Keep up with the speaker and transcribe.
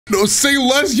No, say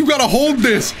less. You gotta hold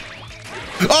this.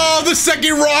 Oh, the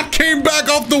second rock came back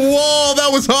off the wall.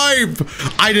 That was hype.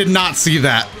 I did not see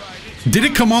that. Did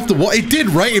it come off the wall? It did,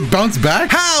 right? It bounced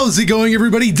back? How's it going,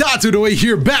 everybody? Dotodoya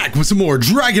here, back with some more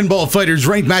Dragon Ball FighterZ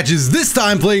ranked matches, this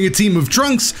time playing a team of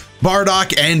Trunks,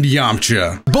 Bardock, and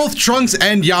Yamcha. Both Trunks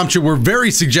and Yamcha were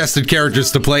very suggested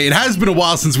characters to play. It has been a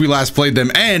while since we last played them,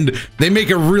 and they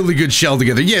make a really good shell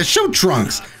together. Yeah, show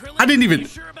Trunks. I didn't even...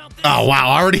 Oh,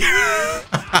 wow, already...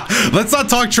 Let's not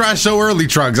talk trash so early,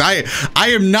 Trunks. I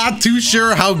am not too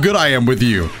sure how good I am with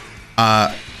you.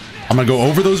 I'm gonna go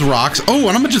over those rocks. Oh,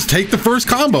 and I'm gonna just take the first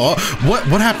combo.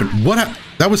 What happened?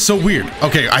 That was so weird.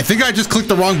 Okay, I think I just clicked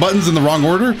the wrong buttons in the wrong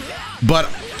order, but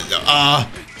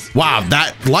wow,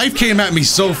 that life came at me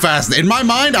so fast. In my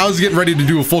mind, I was getting ready to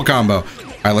do a full combo. All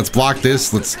right, let's block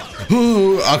this.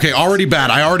 Okay, already bad.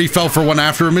 I already fell for one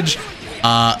after image.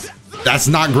 That's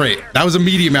not great. That was a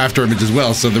medium after image as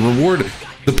well. So the reward,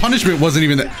 the punishment wasn't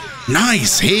even that.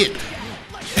 Nice hit.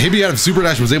 Hibby out of Super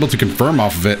Dash was able to confirm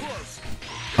off of it.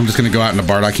 I'm just gonna go out into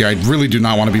Bardock here. I really do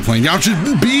not want to be playing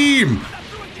Yamcha. Beam!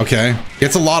 Okay,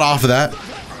 gets a lot off of that.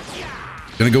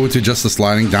 Gonna go into just the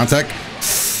sliding. Down tech.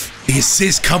 The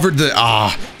assist covered the,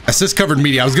 assist covered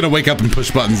media. I was gonna wake up and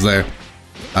push buttons there.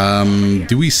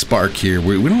 Do we spark here?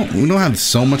 We don't have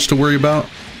so much to worry about.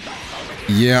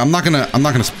 Yeah, I'm not gonna,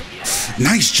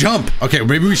 nice jump. Okay,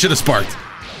 maybe we should have sparked.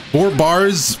 4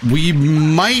 bars, we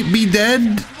might be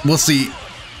dead. We'll see.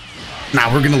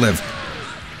 Nah, we're gonna live.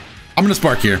 I'm gonna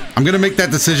spark here. I'm gonna make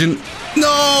that decision. No,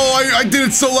 I did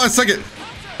it so last second.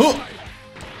 Oh.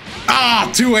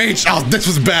 2H. Oh, this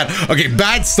was bad. Okay,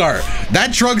 bad start.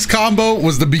 That Trunks combo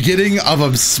was the beginning of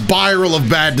a spiral of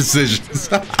bad decisions.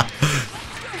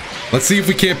 Let's see if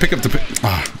we can't pick up the...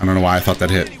 I don't know why I thought that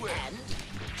hit.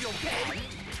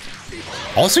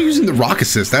 Also using the rock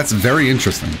assist. That's very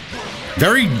interesting.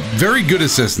 Very, very good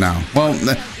assist now.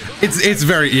 Well... It's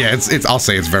very, yeah, it's I'll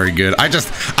say it's very good. I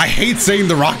hate saying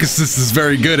the rock assist is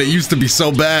very good. It used to be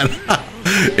so bad.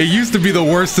 It used to be the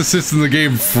worst assist in the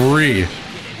game, free. All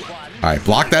right,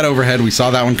 block that overhead. We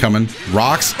saw that one coming.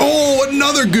 Rocks. Oh,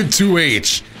 another good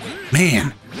 2H.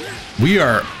 Man, we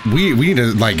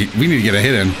need to get a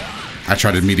hit in. I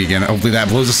tried to meet again. Hopefully that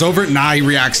blows us over. Nah, he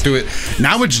reacts to it.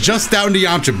 Now it's just down to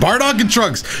Yamcha. Bardock and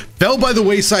Trunks fell by the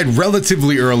wayside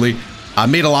relatively early. I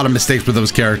made a lot of mistakes with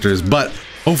those characters, but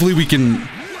hopefully we can,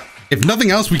 if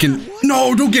nothing else, we can,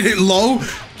 no, don't get hit low.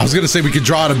 I was gonna say we could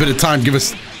draw out a bit of time, give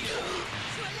us,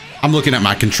 I'm looking at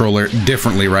my controller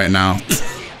differently right now.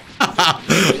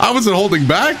 I wasn't holding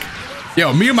back.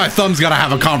 Yo, me and my thumbs gotta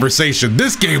have a conversation.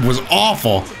 This game was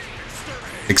awful.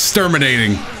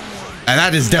 Exterminating. And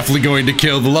that is definitely going to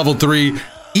kill. The level 3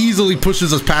 easily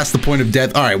pushes us past the point of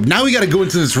death. All right, now we gotta go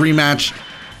into this rematch.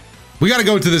 We gotta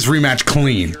go into this rematch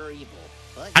clean.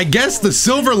 I guess the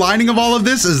silver lining of all of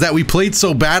this is that we played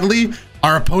so badly,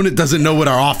 our opponent doesn't know what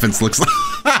our offense looks like.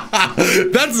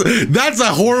 That's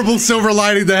a horrible silver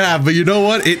lining to have, but you know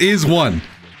what? It is one.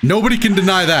 Nobody can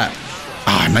deny that.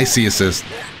 Nice C assist.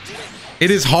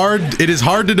 It is hard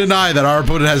to deny that our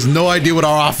opponent has no idea what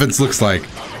our offense looks like.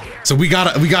 So we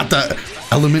got the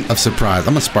element of surprise.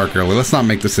 I'm gonna spark early. Let's not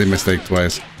make the same mistake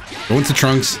twice. Go into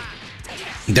Trunks.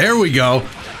 There we go.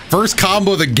 First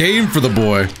combo of the game for the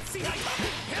boy.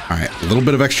 All right, a little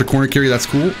bit of extra corner carry, that's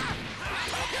cool.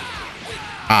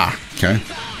 Okay.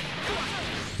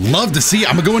 Love to see,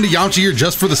 I'm gonna go into Yamcha here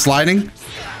just for the sliding,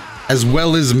 as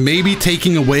well as maybe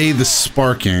taking away the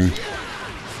sparking.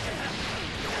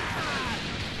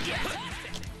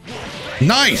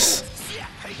 Nice.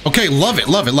 Okay, love it,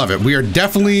 love it, love it. We are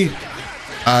definitely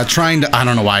trying to, I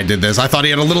don't know why I did this. I thought he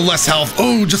had a little less health.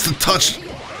 Oh, just a touch.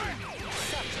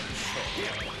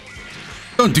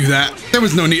 Don't do that. There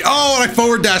was no need. Oh, and I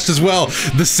forward dashed as well.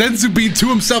 The sensu bean to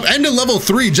himself and to level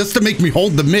 3 just to make me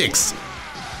hold the mix.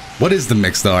 What is the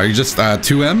mix though? Are you just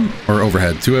 2M or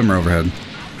overhead? 2M or overhead?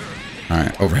 All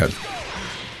right, overhead.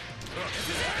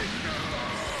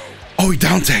 Oh, he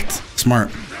down teched. Smart.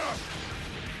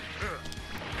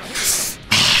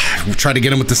 We'll try to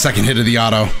get him with the second hit of the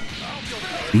auto.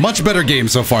 Much better game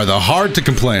so far though. Hard to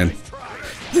complain.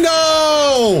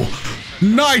 No!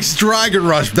 Nice Dragon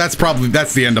Rush. That's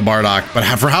the end of Bardock. But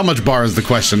for how much bar is the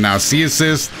question now? C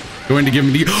assist. Going to give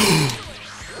him the...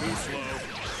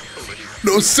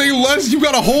 No, say less. You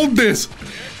gotta hold this.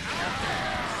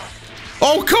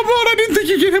 Oh, come on. I didn't think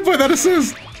you'd get hit by that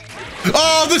assist.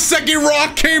 Oh, the second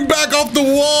rock came back off the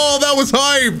wall. That was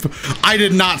hype. I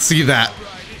did not see that.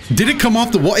 Did it come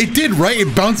off the wall? It did, right?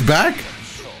 It bounced back?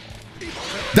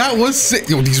 That was sick.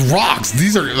 Yo, these rocks.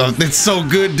 These are... it's so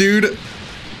good, dude.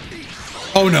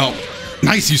 Oh no.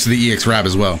 Nice use of the EX Rab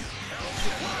as well.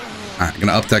 Alright,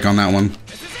 gonna up tech on that one.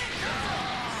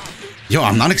 Yo,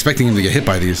 I'm not expecting him to get hit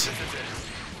by these.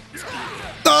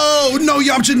 Oh, no,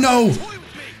 Yamcha, no!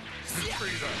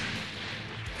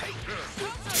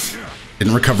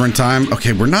 Didn't recover in time.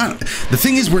 Okay, we're not... The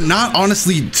thing is, we're not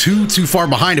honestly too far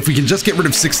behind. If we can just get rid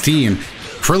of 16.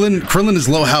 Krillin is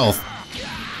low health.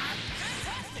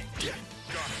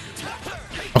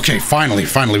 Okay, finally,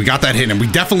 we got that hit, and we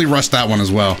definitely rushed that one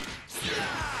as well.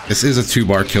 This is a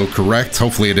 2-bar kill, correct?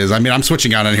 Hopefully it is. I mean, I'm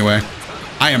switching out anyway.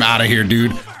 I am out of here,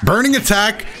 dude. Burning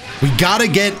attack. We gotta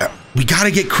get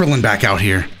Krillin back out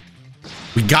here.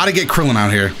 We gotta get Krillin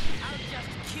out here.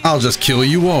 I'll just kill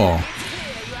you all.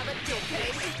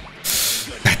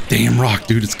 That damn rock,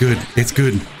 dude. It's good. It's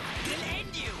good.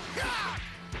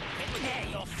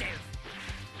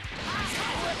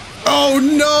 Oh,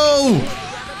 no!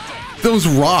 Those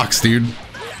rocks, dude.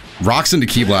 Rocks into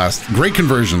Ki Blast. Great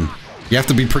conversion. You have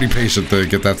to be pretty patient to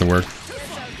get that to work.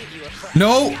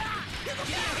 No!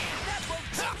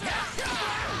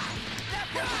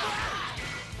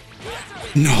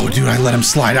 No, dude, I let him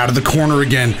slide out of the corner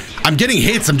again. I'm getting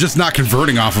hits, I'm just not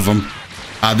converting off of him.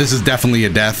 This is definitely a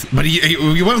death. But he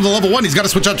went with the level 1, he's got to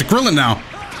switch out to Krillin now.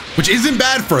 Which isn't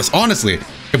bad for us, honestly.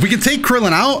 If we can take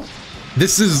Krillin out,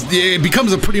 it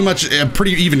becomes a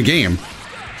pretty even game.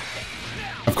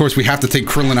 Of course, we have to take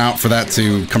Krillin out for that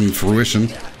to come to fruition.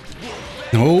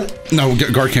 No,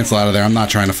 get guard cancel out of there. I'm not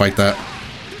trying to fight that.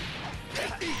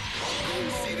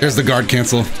 There's the guard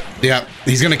cancel. Yeah,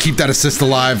 he's gonna keep that assist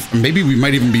alive. Maybe we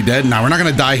might even be dead. Now we're not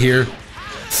gonna die here.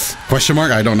 Question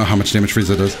mark? I don't know how much damage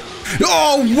Frieza does.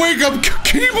 Oh, wake up,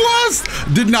 Ki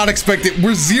Blast! Did not expect it.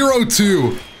 We're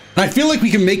 0-2. I feel like we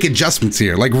can make adjustments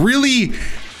here. Like really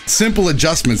simple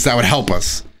adjustments that would help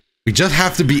us. We just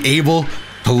have to be able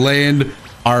to land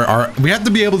we have to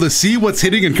be able to see what's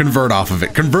hitting and convert off of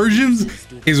it. Conversions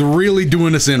is really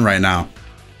doing us in right now.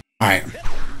 All right,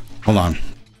 hold on.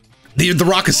 The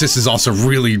rock assist is also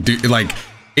really like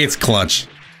it's clutch.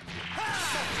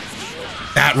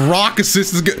 That rock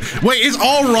assist is good. Wait, it's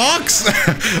all rocks?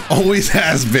 Always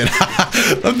has been.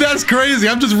 That's crazy.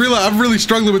 I'm really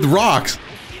struggling with rocks.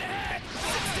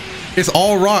 It's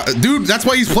all rock, dude. That's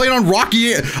why he's playing on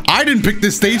rocky. I didn't pick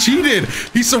this stage. He did.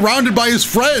 He's surrounded by his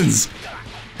friends.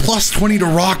 Plus 20 to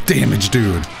rock damage,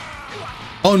 dude.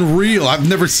 Unreal. I've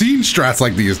never seen strats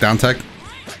like these. Down tech.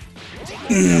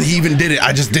 He even did it.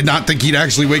 I just did not think he'd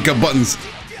actually wake up buttons.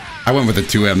 I went with a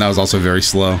 2M. That was also very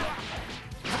slow. All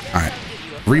right.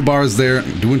 3 bars there.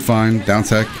 Doing fine. Down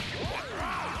tech.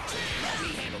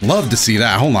 Love to see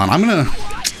that. Hold on. I'm gonna...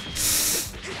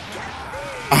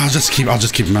 I'll just keep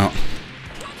him out.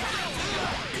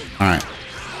 All right.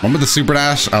 One with the super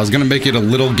dash. I was gonna make it a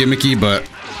little gimmicky, but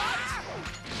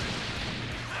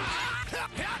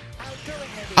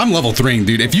I'm level 3ing,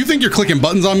 dude. If you think you're clicking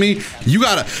buttons on me, you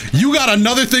got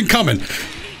another thing coming.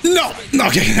 No,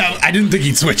 okay, I didn't think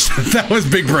he'd switch. That was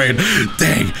big brain.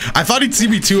 Dang, I thought he'd see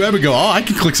me 2M and go, oh, I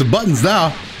can click some buttons now,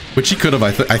 which he could have.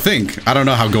 I think. I don't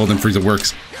know how Golden Frieza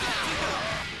works.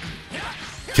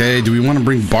 Okay, do we want to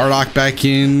bring Bardock back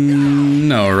in?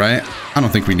 No, right? I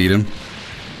don't think we need him.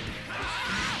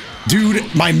 Dude,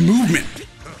 my movement.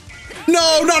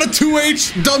 No, not a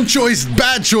 2H. Dumb choice.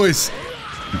 Bad choice.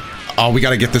 Oh, we got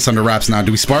to get this under wraps now.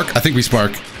 Do we spark? I think we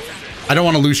spark. I don't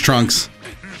want to lose Trunks.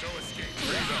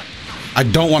 I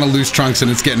don't want to lose Trunks and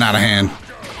it's getting out of hand.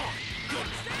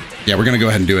 Yeah, we're going to go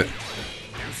ahead and do it.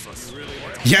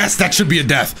 Yes, that should be a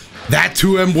death. That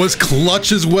 2M was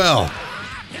clutch as well.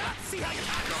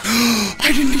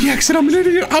 I didn't EX it. I'm an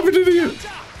idiot. I'm an idiot.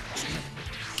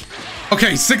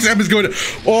 Okay, 6M is going to...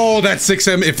 Oh, that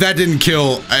 6M. If that didn't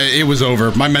kill, it was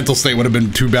over. My mental state would have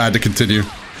been too bad to continue.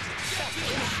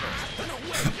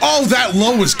 Oh, that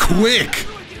low was quick.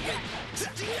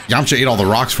 Yamcha ate all the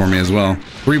rocks for me as well.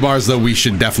 3 bars, though, we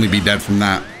should definitely be dead from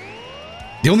that.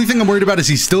 The only thing I'm worried about is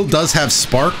he still does have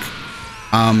Spark.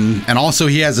 And also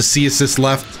he has a C assist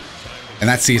left. And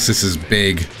that C assist is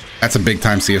big. That's a big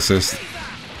time C assist.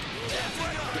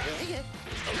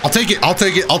 I'll take it. I'll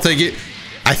take it. I'll take it.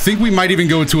 I think we might even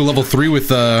go into a level 3 with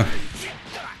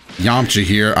Yamcha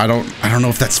here. I don't know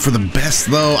if that's for the best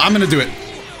though. I'm gonna do it.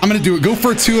 I'm gonna do it. Go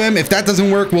for a 2M. If that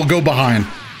doesn't work, we'll go behind.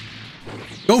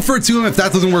 Go for a 2M. If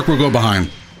that doesn't work, we'll go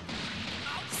behind.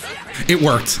 It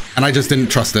worked, and I just didn't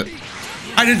trust it.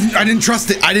 I didn't trust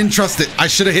it. I didn't trust it. I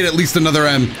should have hit at least another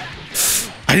M.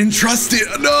 I didn't trust it.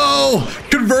 No!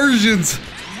 Conversions.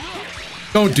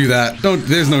 Don't do that.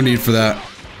 There's no need for that.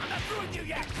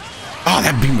 Oh,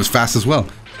 that beam was fast as well.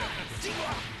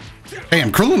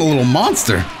 Damn, Krillin a little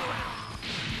monster.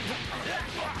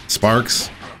 Sparks.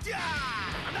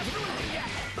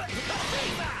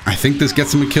 I think this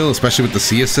gets him a kill, especially with the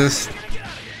C assist.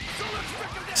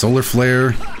 Solar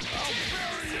Flare.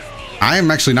 I am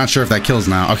actually not sure if that kills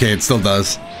now. Okay, it still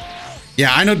does.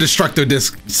 Yeah, I know Destructo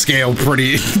Disc scale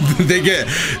pretty.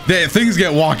 Things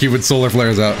get wonky with solar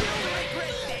flares out.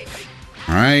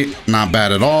 All right, not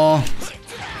bad at all.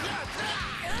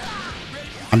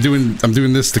 I'm doing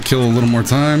this to kill a little more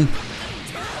time.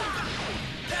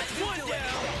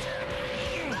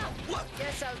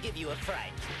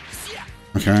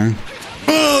 Okay.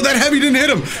 Oh, that heavy didn't hit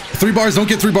him. 3 bars, don't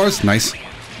get 3 bars. Nice.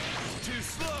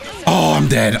 Oh, I'm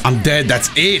dead. I'm dead. That's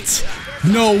it.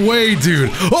 No way, dude.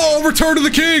 Oh, Return of the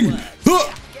King.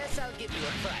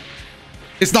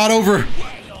 It's not over.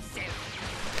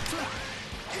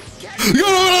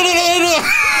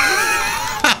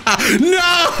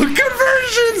 No,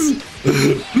 conversions.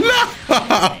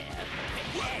 No.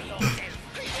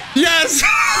 Yes,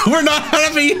 we're not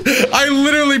happy. I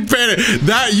literally panicked.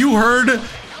 That you heard.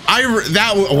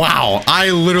 Wow. I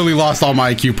literally lost all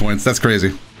my IQ points. That's crazy.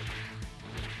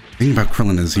 The thing about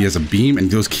Krillin is he has a beam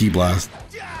and goes Ki Blast.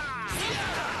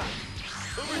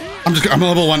 I'm a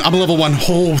level 1. I'm a level 1.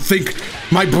 Oh, think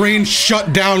my brain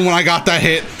shut down when I got that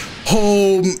hit.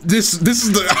 Oh, this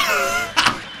is the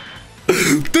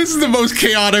this is the most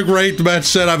chaotic ranked match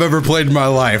set I've ever played in my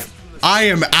life. I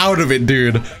am out of it,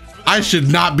 dude. I should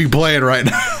not be playing right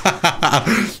now.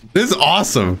 This is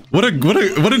awesome. What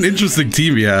an interesting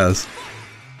team he has.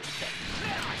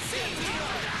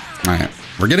 All right,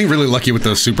 we're getting really lucky with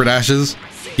those super dashes.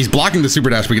 He's blocking the super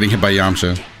dash but getting hit by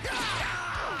Yamcha.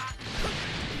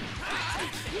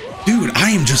 Dude, I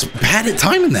am just bad at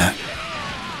timing that.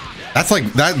 That's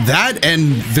like that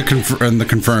and the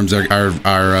confirms are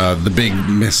the big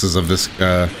misses of this.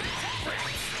 That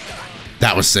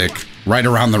was sick. Right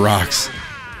around the rocks.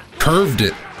 Curved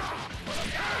it.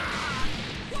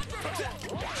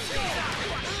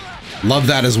 Love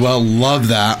that as well. Love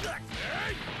that.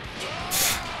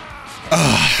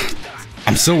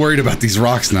 I'm so worried about these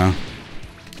rocks now.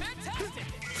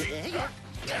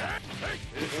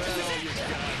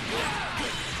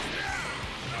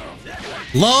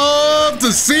 Love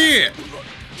to see it.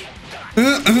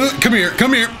 Come here,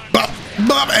 come here. Bop,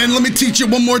 bop, and let me teach you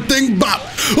one more thing. Bop.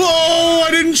 Oh,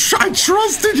 I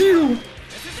trusted you.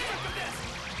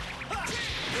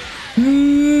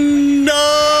 No.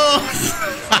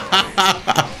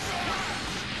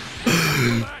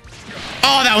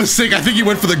 Oh, that was sick. I think he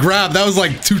went for the grab. That was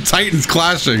like 2 titans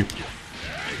clashing.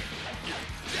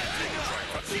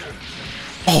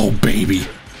 Oh, baby.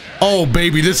 Oh,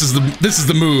 baby. This is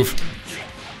the move.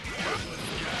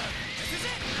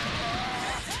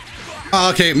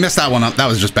 Okay, messed that one up. That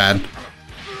was just bad.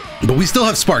 But we still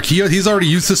have Spark. He's already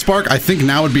used the Spark. I think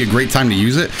now would be a great time to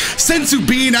use it. Sensu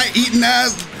Bean, I eaten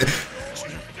ass.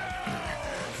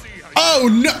 Oh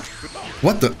no!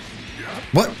 What the?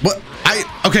 What?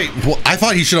 Okay. Well, I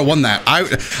thought he should have won that. I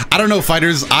don't know,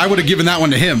 fighters. I would have given that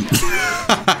one to him.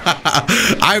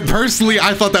 I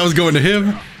thought that was going to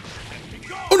him.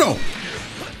 Oh no!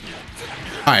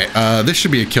 All right. This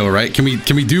should be a kill, right? Can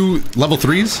we do level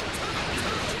 3s?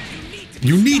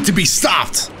 You need to be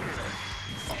stopped.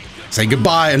 Say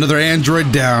goodbye, another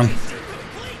android down.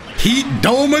 Heat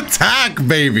dome attack,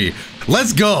 baby.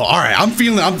 Let's go. All right, I'm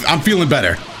feeling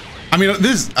better. I mean,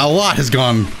 a lot has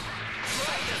gone.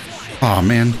 Oh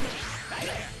man.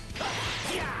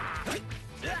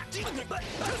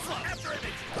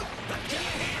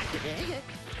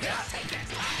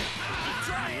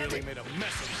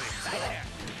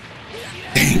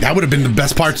 Dang, that would have been the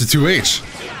best part to 2H.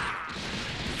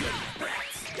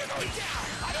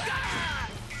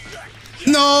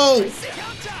 No!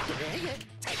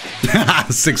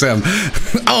 6M.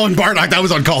 Oh, and Bardock, that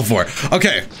was uncalled for.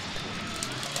 Okay.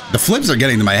 The flips are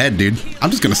getting to my head, dude.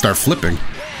 I'm just gonna start flipping.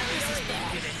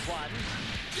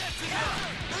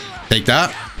 Take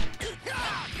that.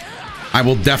 I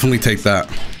will definitely take that.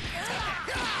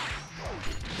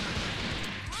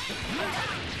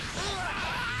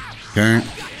 Okay.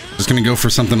 Just gonna go for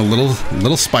something a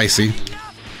little spicy.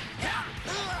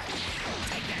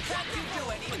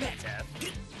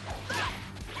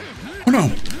 Oh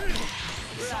no.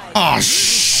 Oh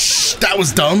shh. That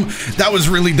was dumb. That was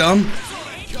really dumb.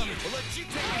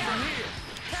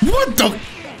 What the?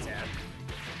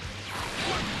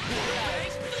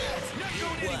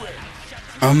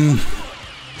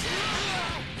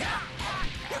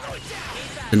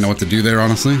 Didn't know what to do there,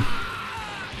 honestly.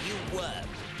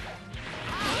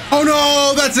 Oh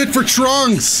no, that's it for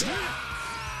Trunks.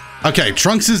 Okay,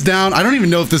 Trunks is down. I don't even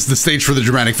know if this is the stage for the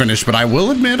dramatic finish, but I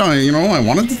will admit, I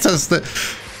wanted to test it.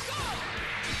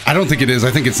 I don't think it is.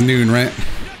 I think it's noon, right?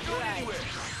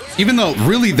 Even though,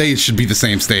 really, they should be the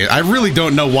same stage. I really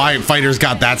don't know why Fighters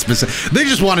got that specific. They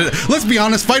just wanted, let's be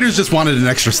honest, Fighters just wanted an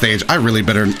extra stage. I really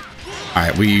better. All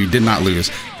right, we did not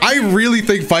lose. I really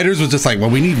think FighterZ was just like, well,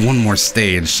 we need one more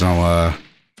stage, so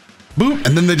boop,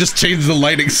 and then they just changed the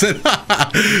lighting set.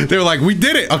 They were like, we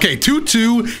did it. Okay,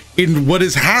 2-2 in what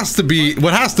has to be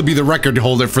the record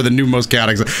holder for the new most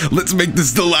chaotic. Let's make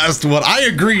this the last one. I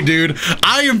agree, dude.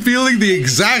 I am feeling the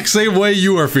exact same way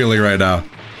you are feeling right now.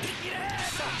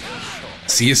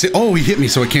 See you. Oh, he hit me,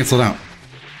 so it canceled out.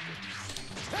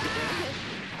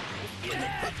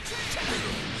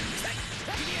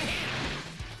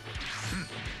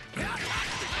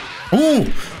 Oh,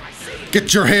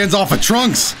 get your hands off of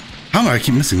Trunks. How do I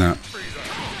keep missing that?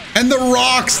 And the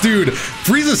rocks, dude.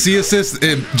 Frieza C assist,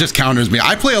 it just counters me.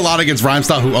 I play a lot against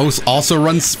Rhymestyle, who also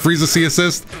runs Frieza C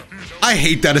assist. I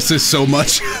hate that assist so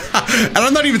much. And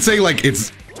I'm not even saying like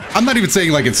it's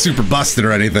super busted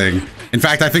or anything. In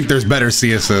fact, I think there's better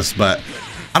C assists, but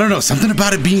I don't know, something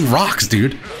about it being rocks,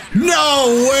 dude.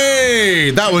 No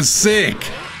way! That was sick.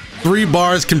 3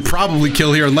 bars can probably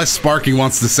kill here unless Sparking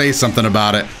wants to say something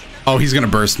about it. Oh, he's gonna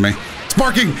burst me.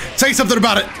 Sparking, say something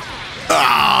about it.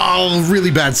 Oh, really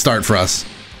bad start for us.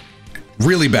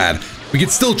 Really bad. We can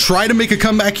still try to make a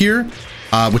comeback here,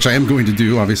 which I am going to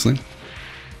do, obviously.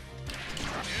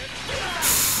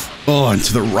 Oh,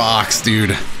 into the rocks,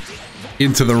 dude.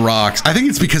 Into the rocks. I think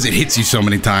it's because it hits you so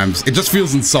many times. It just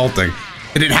feels insulting.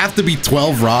 Did it have to be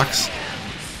 12 rocks?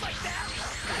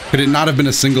 Could it not have been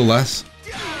a single less?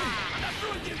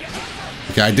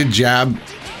 Okay, I did jab.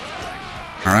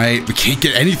 All right, we can't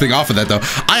get anything off of that though.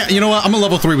 You know what? I'm a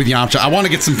level 3 with Yamcha. I want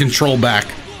to get some control back.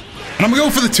 And I'm gonna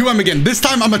go for the 2M again. This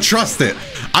time I'm gonna trust it.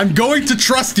 I'm going to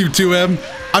trust you, 2M.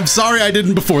 I'm sorry I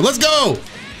didn't before. Let's go.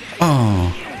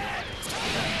 Oh.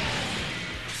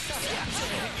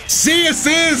 C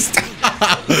assist.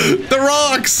 The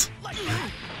rocks.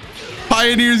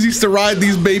 Pioneers used to ride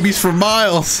these babies for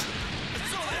miles.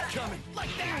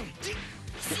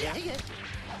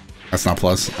 That's not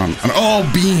plus. Oh,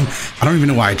 beam. I don't even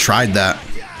know why I tried that.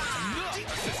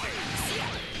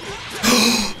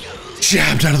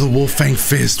 Jabbed out of the Wolfang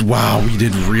Fist. Wow, we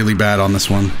did really bad on this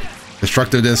one.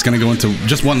 Destructive Disc gonna go into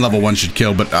just one level 1 should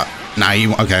kill, but nah,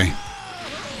 okay.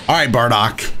 All right,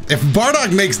 Bardock. If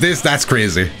Bardock makes this, that's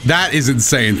crazy. That is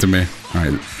insane to me. All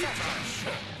right.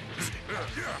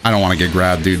 I don't want to get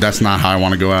grabbed, dude. That's not how I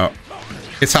want to go out.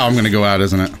 It's how I'm gonna go out,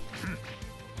 isn't it?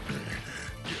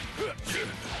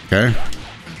 Okay.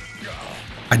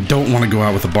 I don't want to go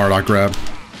out with a Bardock grab.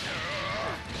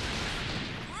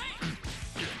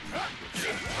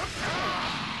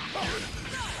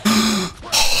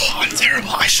 Oh, I'm terrible.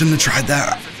 I shouldn't have tried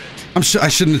that. I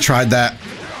shouldn't have tried that.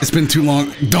 It's been too long.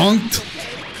 Dunked.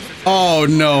 Oh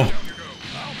no.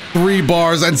 3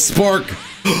 bars and Spark.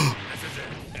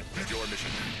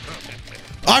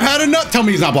 I've had enough. Tell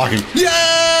me he's not blocking.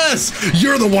 Yes!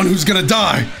 You're the one who's gonna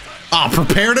die. Ah,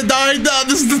 prepare to die? No,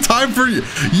 this is the time for you.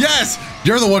 Yes!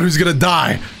 You're the one who's gonna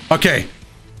die. Okay.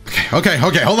 Okay.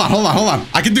 Hold on.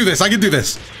 I can do this.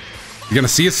 You're gonna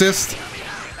C assist?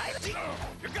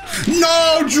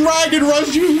 No! Dragon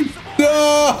Rush you!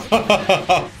 No!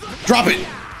 Drop it.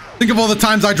 Think of all the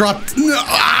times I dropped. No.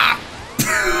 Ah!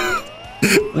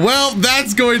 Well,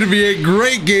 that's going to be a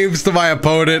great games to my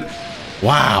opponent.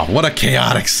 Wow, what a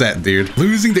chaotic set, dude.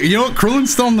 Losing you know what?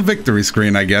 Krillin's still on the victory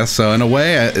screen, I guess. So in a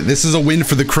way, this is a win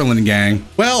for the Krillin gang.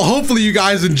 Well, hopefully you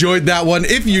guys enjoyed that one.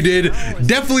 If you did,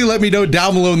 definitely let me know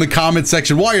down below in the comment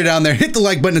section. While you're down there, hit the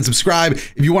like button and subscribe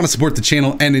if you want to support the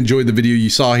channel and enjoy the video you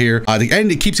saw here.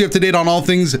 And it keeps you up to date on all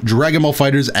things Dragonball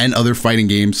FighterZ and other fighting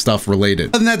game stuff related.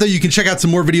 Other than that, though, you can check out some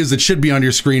more videos that should be on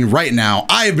your screen right now.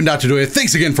 I have been Dotodoya.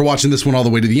 Thanks again for watching this one all the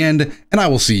way to the end, and I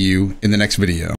will see you in the next video.